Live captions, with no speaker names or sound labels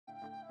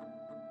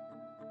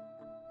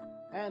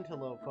And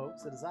hello,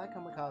 folks. It is I,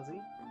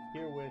 Kamikaze,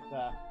 here with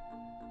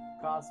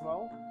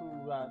Cosmo, who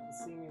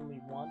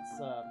seemingly wants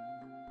the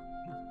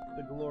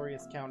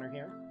glorious counter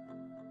here.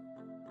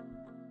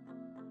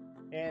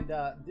 And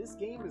this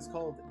game is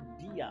called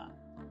Dia.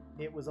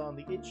 It was on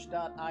the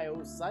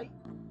itch.io site.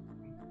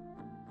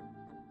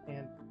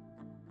 And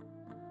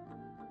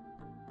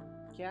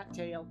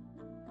cattail.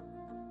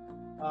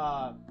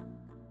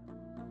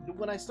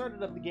 When I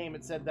started up the game,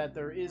 it said that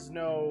there is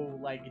no,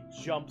 like,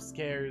 jump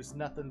scares,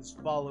 nothing's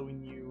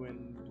following you,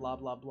 and blah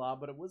blah blah,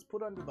 but it was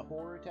put under the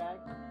horror tag.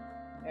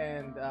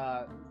 And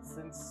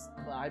since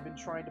I've been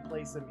trying to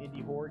play some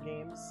indie horror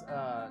games,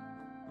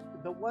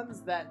 the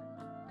ones that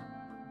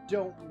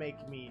don't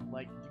make me,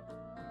 like...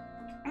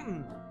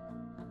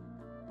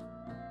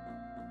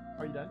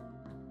 Are you done?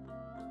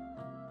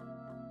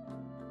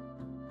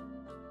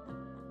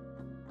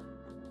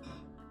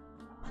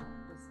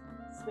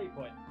 Just stay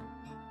put.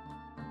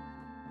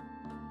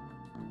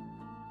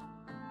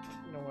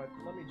 You know what?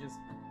 Let me just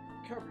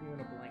cover you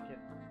in a blanket.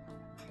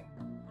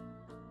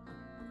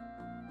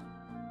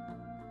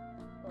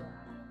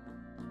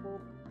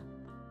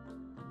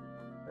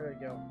 There you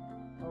go.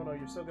 Oh no,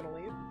 you're still gonna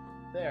leave?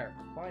 There,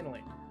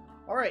 finally.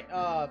 Alright,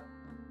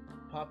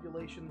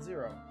 population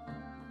 0.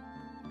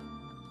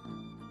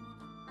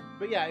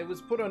 But yeah, it was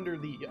put under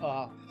the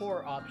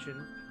horror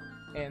option,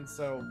 and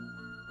so...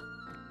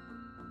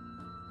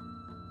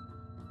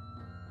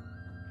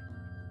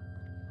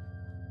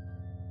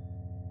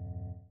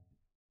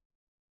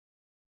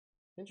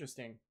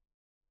 Interesting.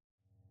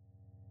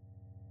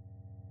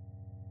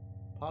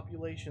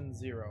 Population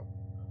 0.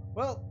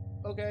 Well,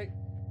 okay.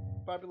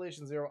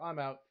 Population 0, I'm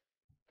out.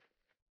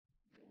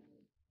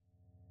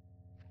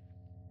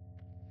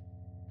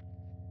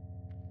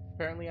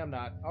 Apparently I'm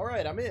not.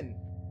 Alright, I'm in.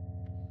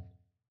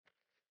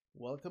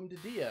 Welcome to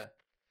Dia.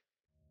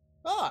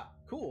 Ah,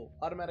 cool.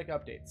 Automatic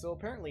update. So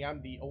apparently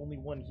I'm the only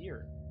one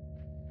here.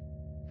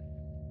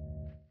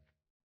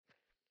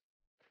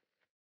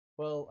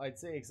 Well, I'd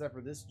say except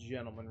for this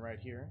gentleman right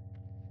here.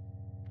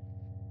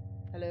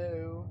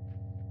 Hello.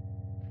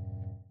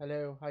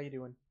 Hello, how you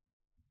doing?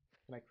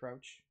 Can I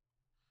crouch?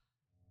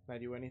 Can I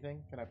do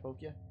anything? Can I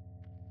poke you?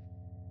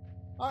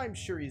 I'm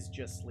sure he's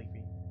just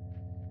sleepy.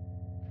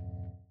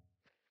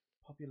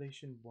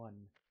 Population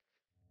 1.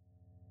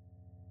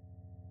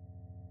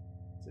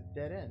 It's a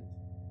dead end.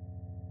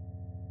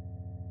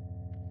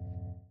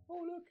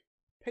 Oh, look!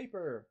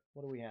 Paper!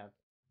 What do we have?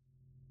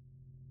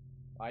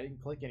 I didn't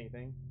click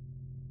anything.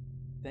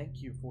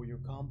 Thank you for your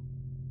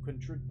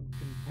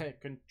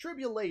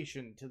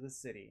contribution to the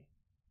city.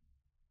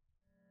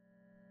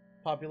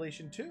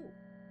 Population 2.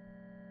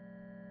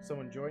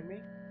 Someone join me?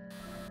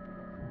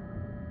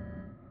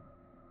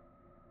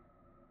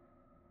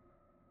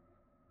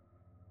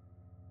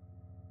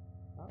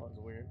 That was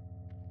weird.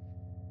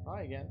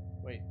 Hi again.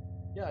 Wait.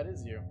 Yeah, it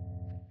is you.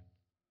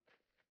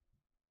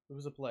 It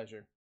was a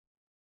pleasure.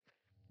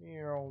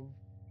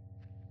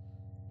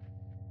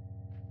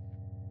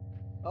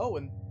 Oh,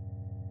 and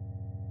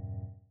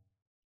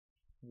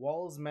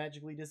walls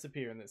magically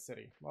disappear in this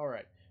city.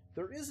 Alright.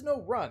 There is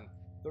no run.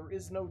 There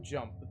is no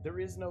jump. There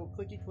is no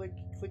clicky-click,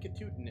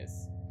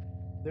 clickatudinous.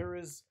 There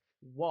is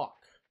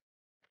walk.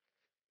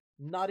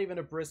 Not even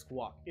a brisk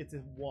walk. It's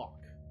a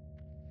walk.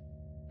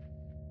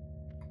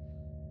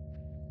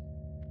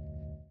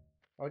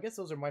 Oh, I guess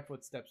those are my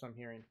footsteps I'm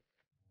hearing.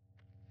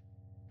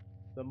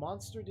 The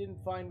monster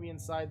didn't find me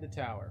inside the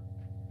tower.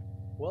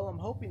 Well, I'm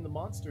hoping the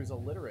monster's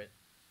illiterate.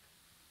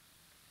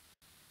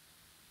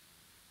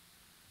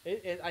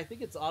 I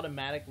think it's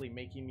automatically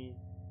making me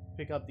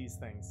pick up these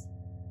things.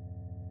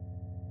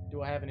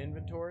 Do I have an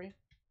inventory?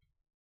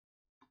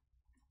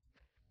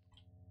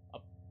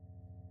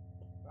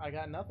 I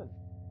got nothing.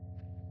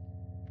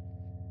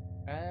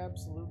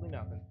 Absolutely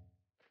nothing.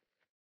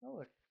 Oh,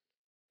 look.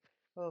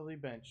 Lovely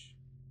bench.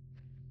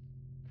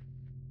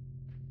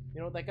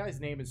 You know, that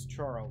guy's name is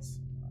Charles.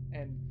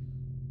 And...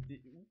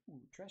 Ooh,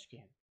 trash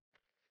can.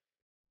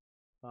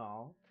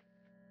 Oh.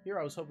 Here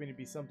I was hoping to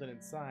be something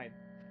inside.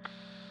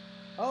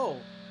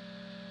 Oh!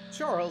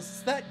 Charles,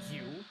 is that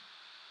you?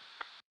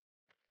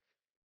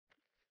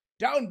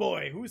 Down,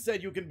 boy! Who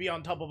said you can be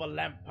on top of a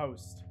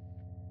lamppost?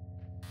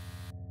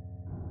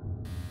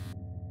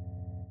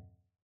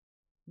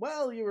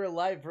 Well, you were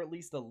alive for at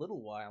least a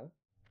little while.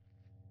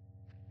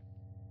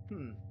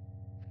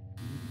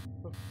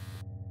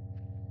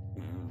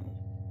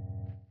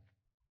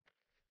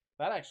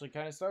 That actually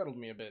kind of startled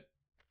me a bit.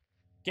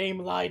 Game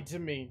lied to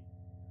me.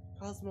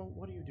 Cosmo,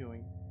 what are you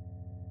doing?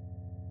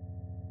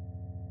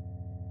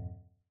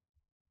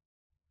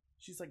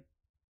 She's like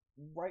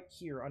right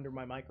here under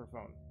my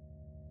microphone.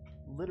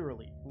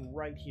 Literally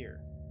right here.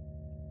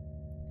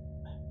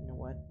 You know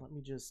what? Let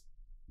me just...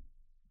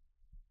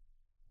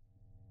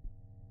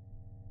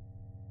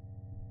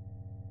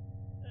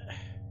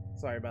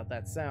 Sorry about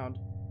that sound.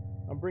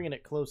 I'm bringing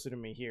it closer to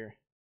me here.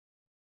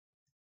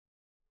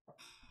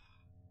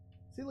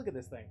 See, look at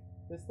this thing.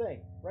 This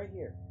thing, right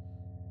here.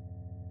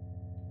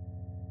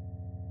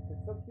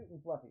 It's so cute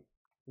and fluffy.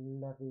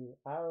 Fluffy.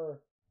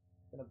 Arr.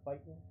 Gonna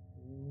bite me?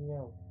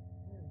 No.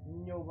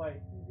 why.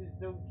 He's just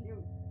so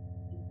cute.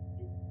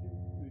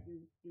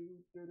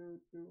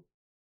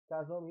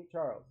 Cosmo, meet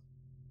Charles.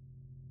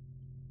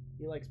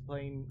 He likes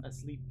playing a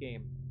sleep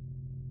game.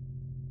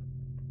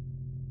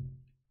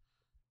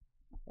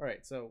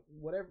 Alright, so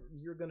whatever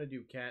you're gonna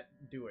do, Cat,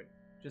 do it.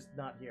 Just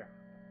not here.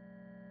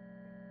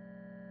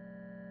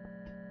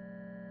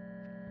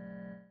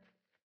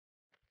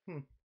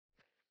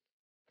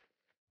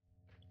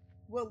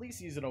 Well, at least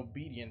he's an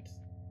obedient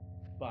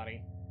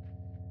body.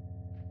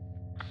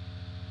 If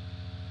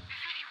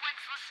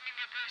anyone's listening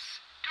to this,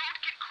 don't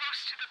get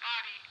close to the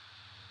body.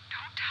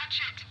 Don't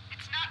touch it.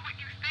 It's not what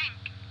you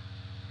think.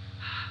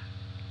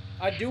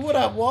 I do what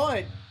I want.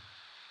 It's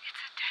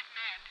a dead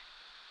man.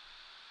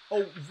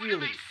 Oh, What really?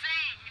 am I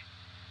saying?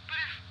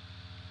 But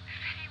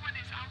if anyone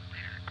is out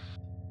there...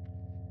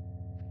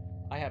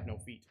 I have no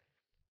feet.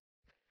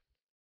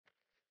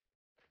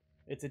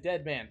 It's a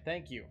dead man.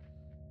 Thank you.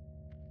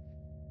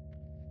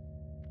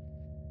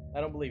 I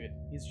don't believe it.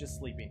 He's just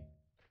sleeping.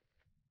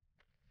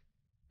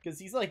 Because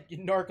he's like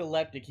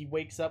narcoleptic. He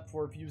wakes up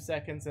for a few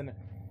seconds and...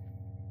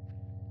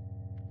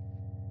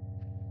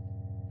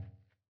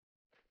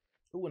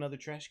 Ooh, another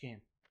trash can.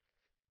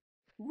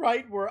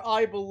 Right where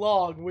I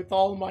belong with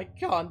all my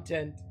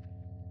content.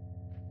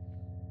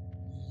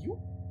 You?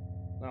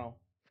 Oh.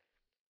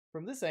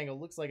 From this angle,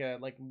 looks like a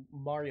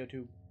Mario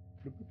tube.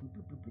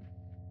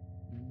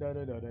 Da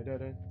da da da da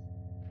da.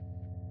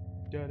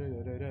 Da da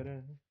da da da da.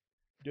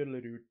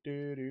 Diddle do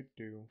do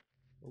do.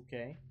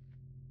 Okay.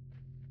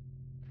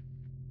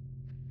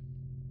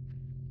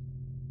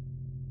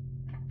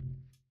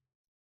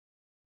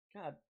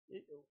 God,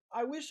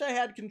 I wish I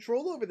had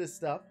control over this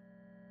stuff.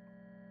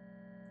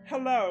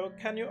 Hello,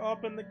 can you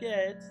open the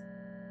gate?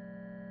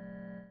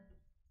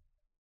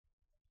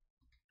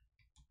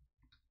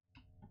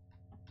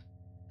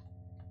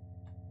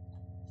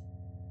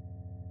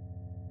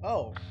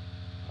 Oh.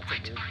 What are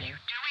you doing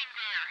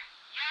there?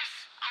 Yes,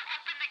 I'll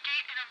open the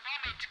gate in a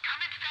moment.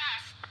 Come in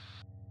fast.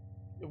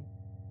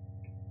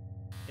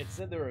 It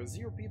said there are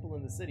 0 people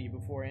in the city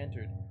before I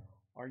entered.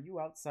 Are you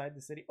outside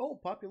the city? Oh,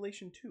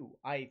 population 2.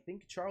 I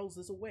think Charles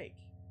is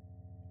awake.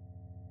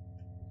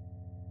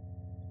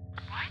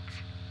 What?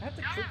 I have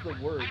to click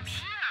the words. I'm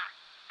here.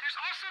 There's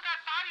also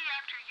that body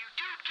after you.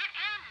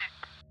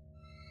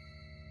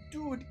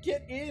 Dude, get in. Dude,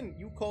 get in!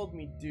 You called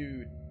me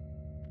dude.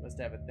 Must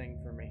have a thing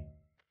for me.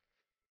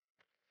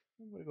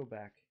 I'm gonna go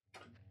back.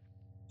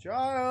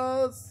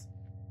 Charles!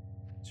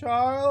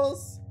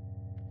 Charles!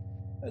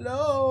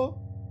 Hello?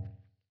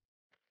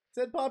 It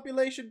said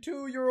population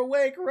 2, you're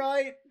awake,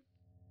 right?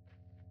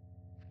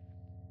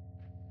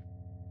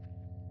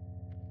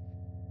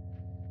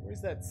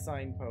 Where's that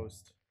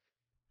signpost?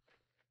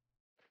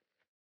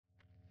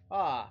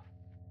 Ah.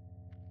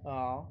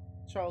 Aw.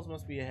 Charles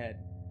must be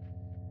ahead.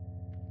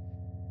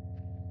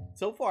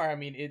 So far, I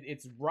mean,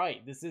 it's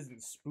right. This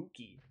isn't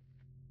spooky.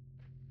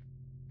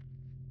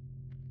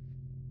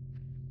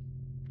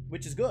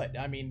 Which is good.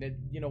 I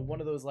mean, you know, one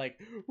of those like,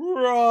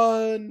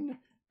 run!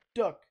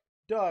 Duck,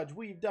 dodge,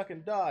 weave, duck,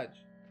 and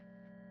dodge.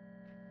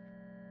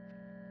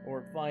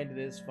 Or find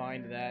this,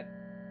 find that.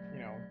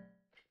 You know,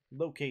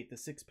 locate the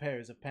 6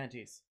 pairs of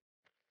panties.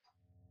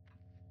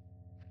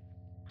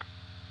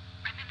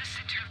 I'm in the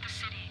center of the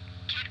city.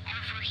 Get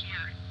over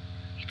here.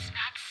 It's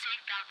not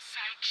safe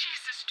outside.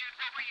 Jesus, dude,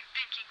 what were you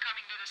thinking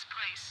coming to this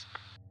place?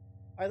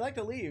 I'd like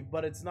to leave,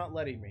 but it's not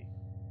letting me.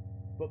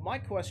 But my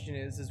question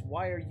is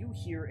why are you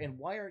here and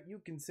why aren't you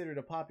considered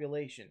a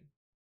population?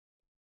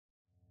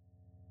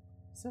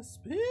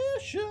 Suspicious!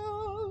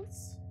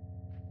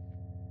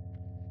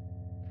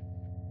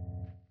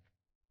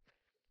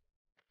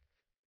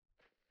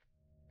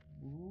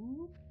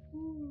 Ooh.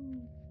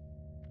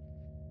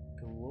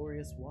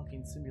 Glorious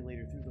walking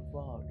simulator through the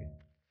fog.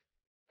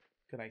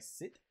 Can I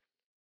sit?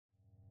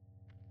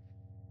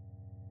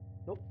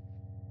 Nope.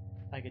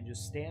 I can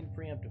just stand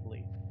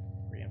preemptively.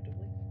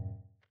 Preemptively?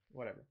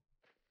 Whatever.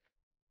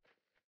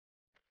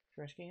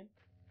 Trash can?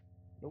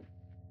 Nope.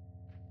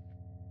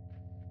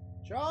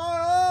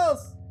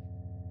 Charles!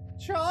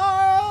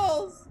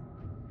 Charles!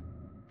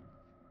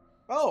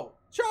 Oh,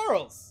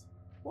 Charles!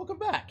 Welcome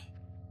back.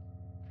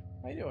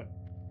 How you doing?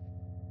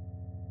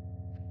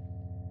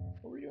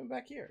 What were you doing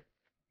back here?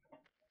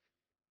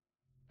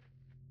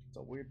 It's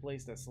a weird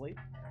place to sleep.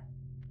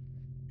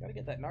 Gotta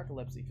get that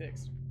narcolepsy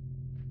fixed.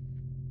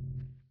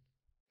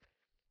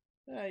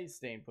 He's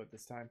staying put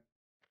this time.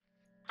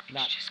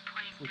 Not it's just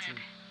playing twitching.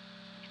 dead.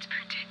 It's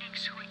pretending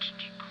so it can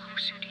get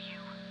closer to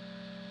you.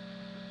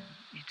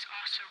 It's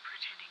also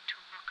pretending to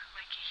look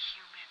like a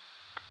human.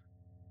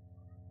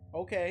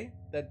 Okay,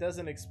 that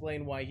doesn't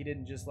explain why he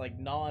didn't just, like,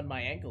 gnaw on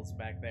my ankles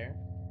back there.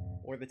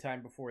 Or the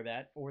time before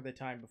that, or the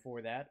time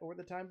before that, or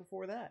the time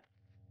before that.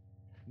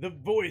 The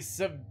voice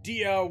of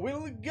Dia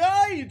will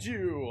guide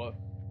you!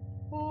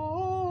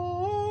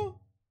 Oh.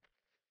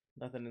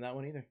 Nothing in that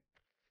one either.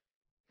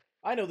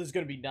 I know there's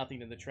gonna be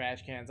nothing in the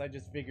trash cans. I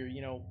just figure,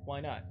 you know,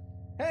 why not?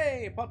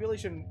 Hey,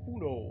 population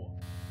uno.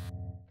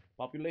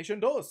 Population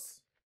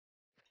dos.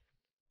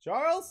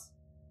 Charles?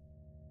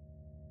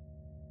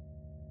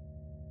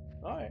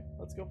 Alright,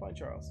 let's go find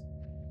Charles.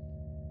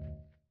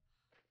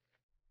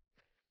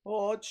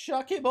 Oh,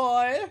 Chucky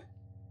boy!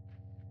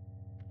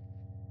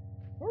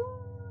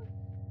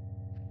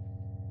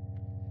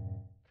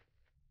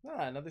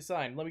 Ah, another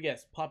sign. Let me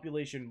guess.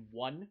 Population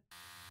 1?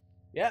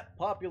 Yep,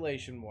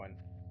 population 1.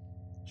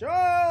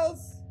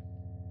 Charles!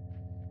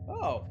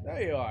 Oh,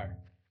 there you are.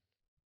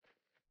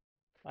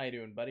 How you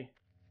doing, buddy?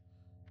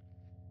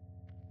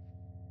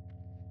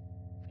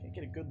 Can't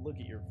get a good look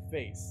at your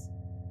face.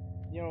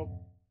 You know,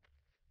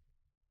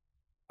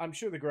 I'm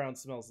sure the ground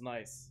smells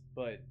nice,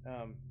 but,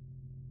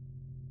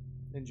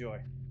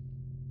 enjoy.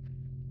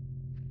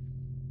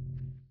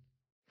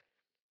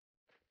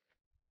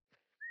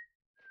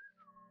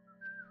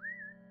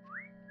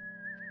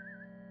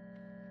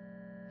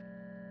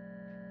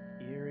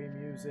 Eerie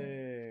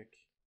music.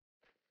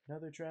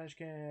 Another trash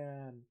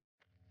can.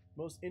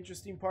 Most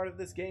interesting part of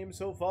this game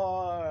so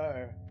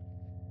far.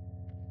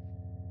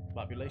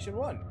 Population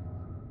 1.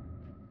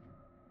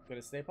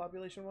 Gonna stay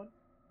population 1?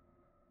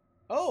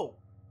 Oh!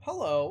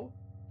 Hello!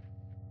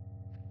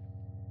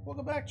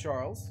 Welcome back,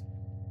 Charles.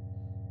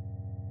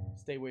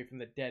 Stay away from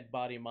the dead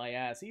body, my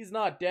ass. He's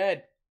not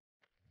dead!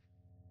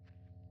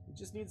 He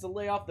just needs to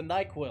lay off the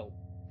NyQuil.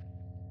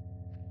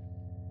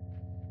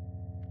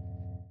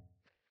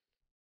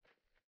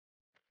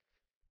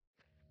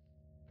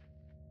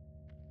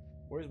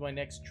 Where's my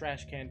next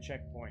trash can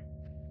checkpoint?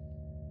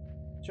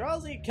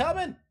 Charles, are you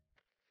coming?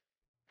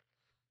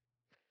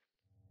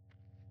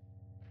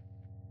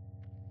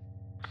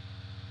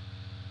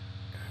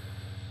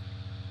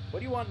 What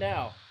do you want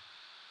now?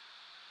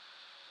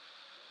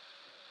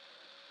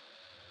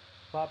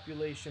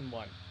 Population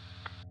 1.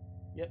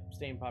 Yep,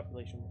 stay in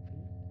population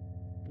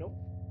 1. Nope.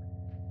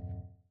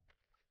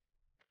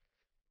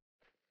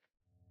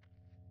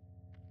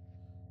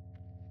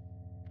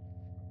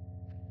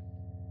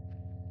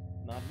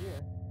 Not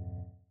here.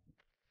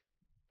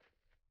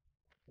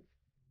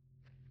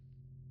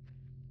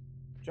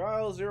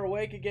 Charles, you're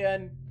awake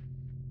again.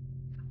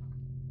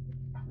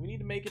 We need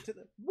to make it to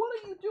the... What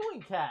are you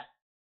doing, cat?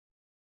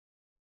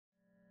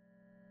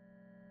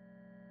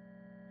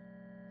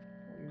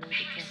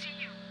 I see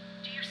you.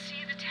 Do you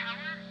see the tower?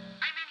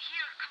 I'm in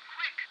here. Come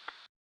quick.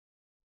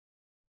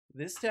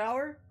 This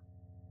tower?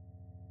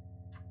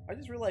 I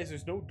just realized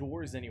there's no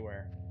doors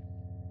anywhere.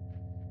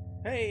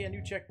 Hey, a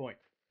new checkpoint.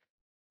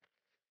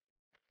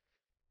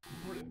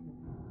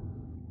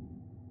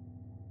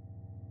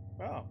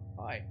 Oh,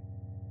 hi.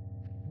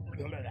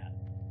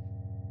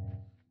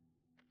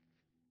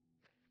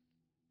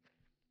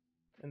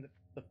 And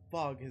the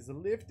fog has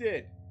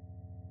lifted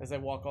as I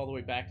walk all the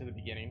way back to the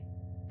beginning.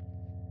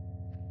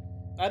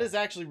 That is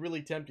actually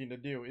really tempting to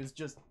do, is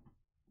just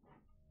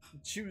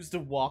choose to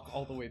walk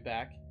all the way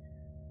back.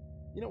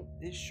 You know,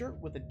 his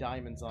shirt with the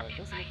diamonds on it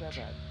doesn't look that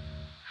bad.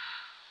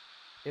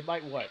 It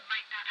might what? It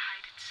might not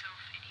hide itself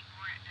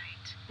anymore at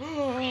night.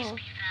 Please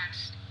be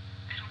fast.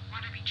 I don't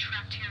want to be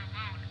trapped here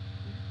alone.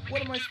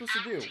 What am I supposed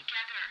to do? Together.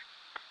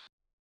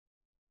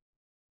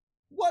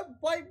 What?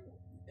 Why?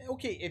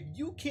 Okay, if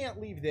you can't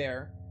leave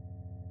there,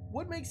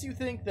 what makes you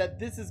think that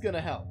this is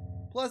gonna help?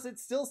 Plus, it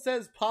still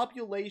says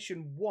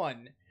population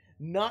 1,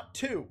 not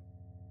 2.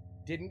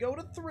 Didn't go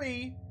to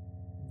 3,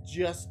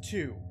 just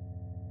 2.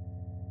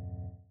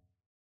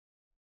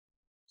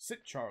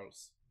 Sit,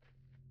 Charles.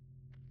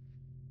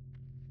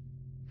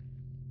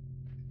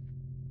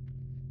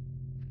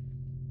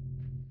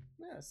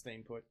 Yeah,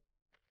 staying put.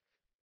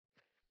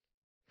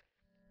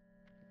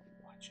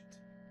 Watch it.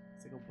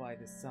 Let's go buy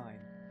this sign.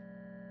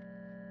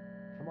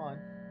 Come on.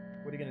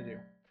 What are you gonna do?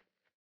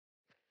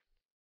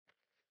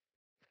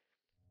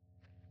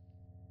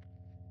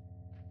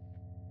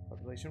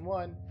 Population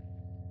 1.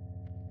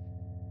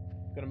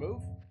 Gonna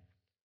move?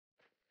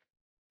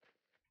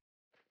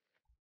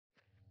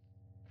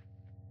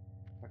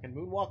 I can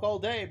moonwalk all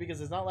day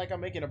because it's not like I'm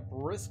making a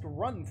brisk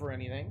run for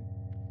anything.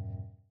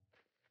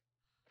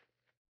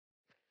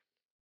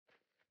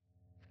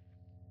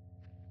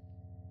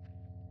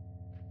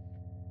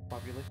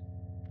 Population.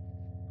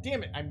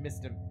 Damn it, I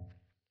missed him.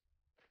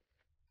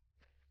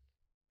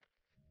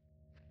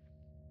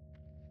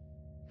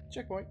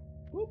 Checkpoint.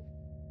 Whoop.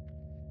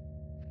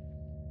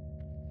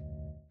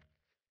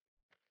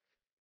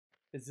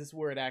 Is this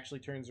where it actually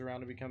turns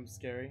around and becomes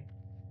scary?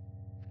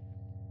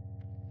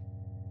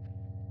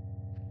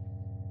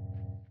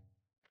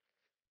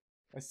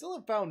 I still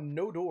have found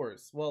no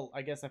doors. Well,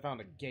 I guess I found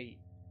a gate.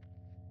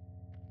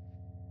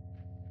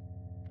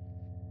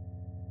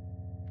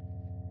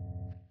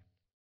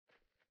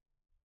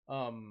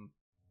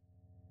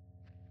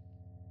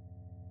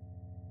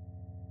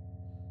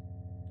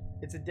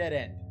 It's a dead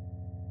end.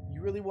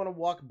 You really want to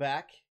walk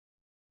back?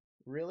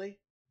 Really?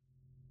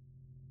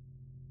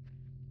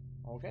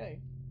 Okay.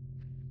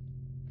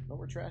 No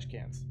more trash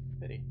cans.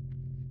 Pity.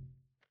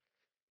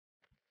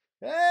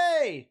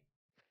 Hey!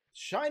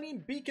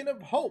 Shining beacon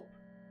of hope!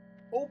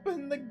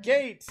 Open the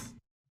gate!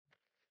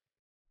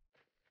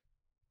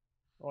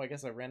 Oh, I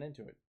guess I ran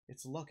into it.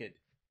 It's locked. You're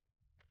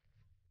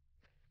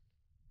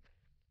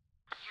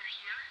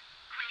here?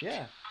 Great. Yeah.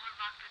 I'll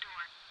unlock the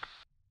door.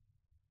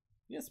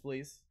 Yes,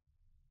 please.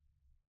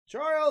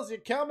 Charles, you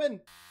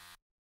coming?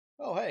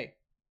 Oh, hey.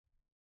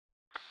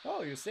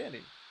 Oh, you're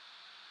standing.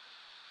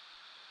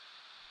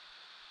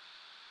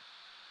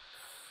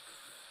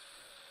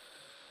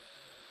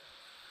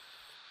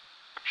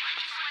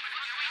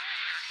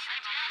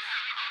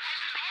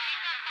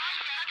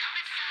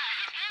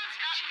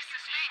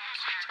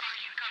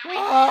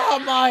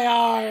 Ah, my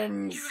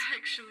arms! You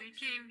actually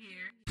came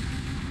here.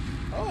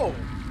 Oh.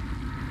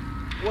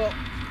 Well,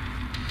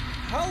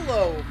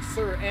 hello,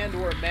 sir and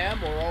or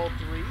ma'am, or all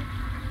three.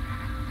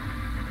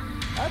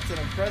 That's an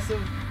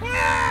impressive...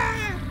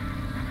 Ah!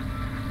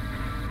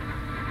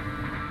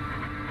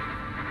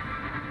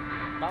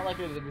 Not like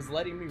it was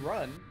letting me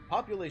run.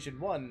 Population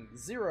 1,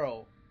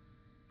 0.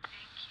 Thank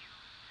you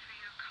for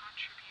your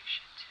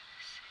contribution to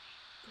the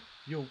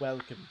city. You're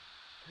welcome.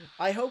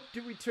 I hope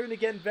to return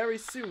again very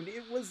soon.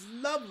 It was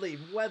lovely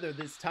weather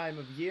this time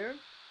of year.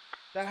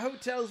 The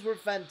hotels were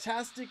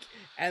fantastic,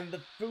 and the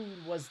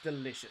food was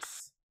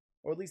delicious.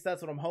 Or at least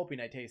that's what I'm hoping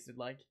I tasted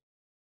like.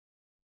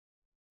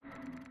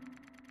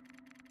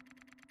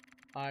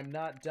 I'm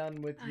not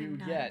done with you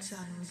yet.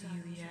 I'm not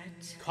done with you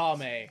yet.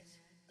 Kame.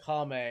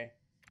 Kame.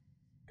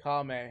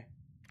 Kame.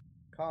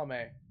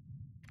 Kame.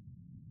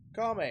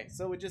 Kame.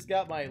 So we just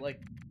got my, like...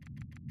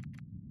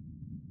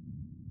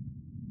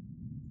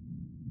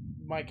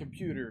 my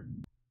computer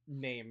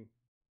name.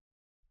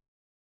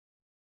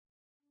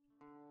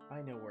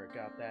 I know where it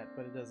got that,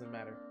 but it doesn't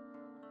matter.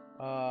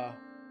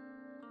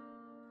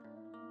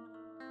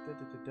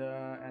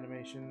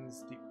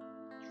 Animations,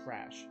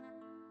 trash.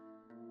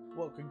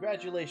 Well,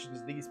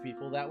 congratulations to these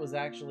people. That was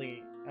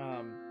actually,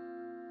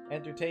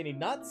 entertaining.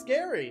 Not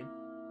scary!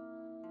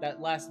 That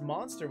last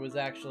monster was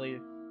actually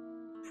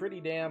pretty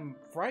damn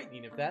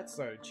frightening if that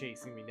started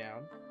chasing me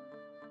down.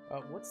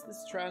 What's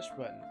this trash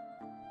button?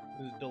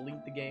 Just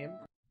delete the game?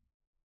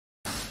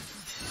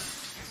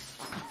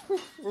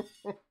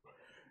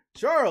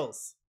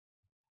 Charles!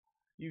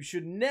 You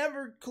should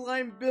never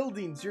climb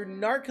buildings. Your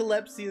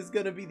narcolepsy is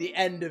gonna be the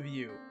end of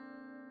you.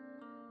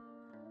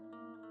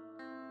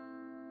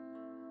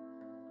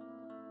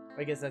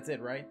 I guess that's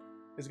it, right?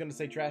 It's gonna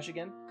say trash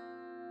again?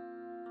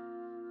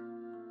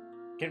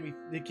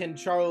 Can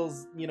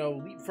Charles, you know,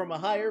 leap from a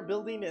higher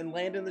building and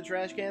land in the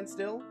trash can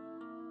still?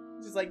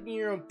 It's just like,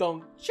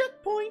 don't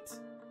checkpoint!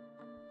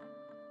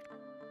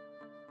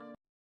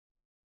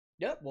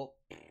 Yep, well,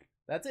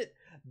 that's it.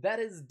 That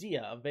is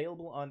Dia,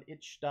 available on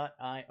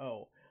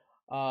itch.io.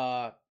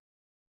 I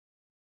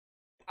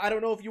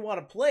don't know if you want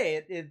to play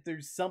it, if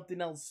there's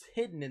something else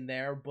hidden in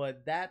there,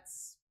 but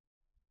that's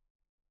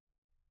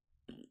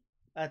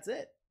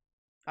it.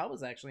 I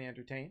was actually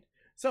entertained.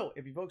 So,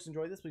 if you folks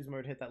enjoyed this, please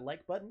remember to hit that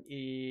like button.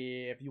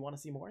 If you want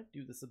to see more,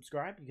 do the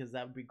subscribe, because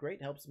that would be great.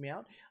 It helps me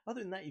out.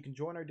 Other than that, you can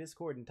join our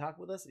Discord and talk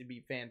with us. It'd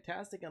be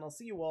fantastic, and I'll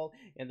see you all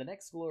in the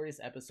next glorious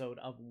episode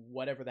of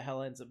whatever the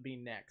hell ends up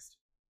being next.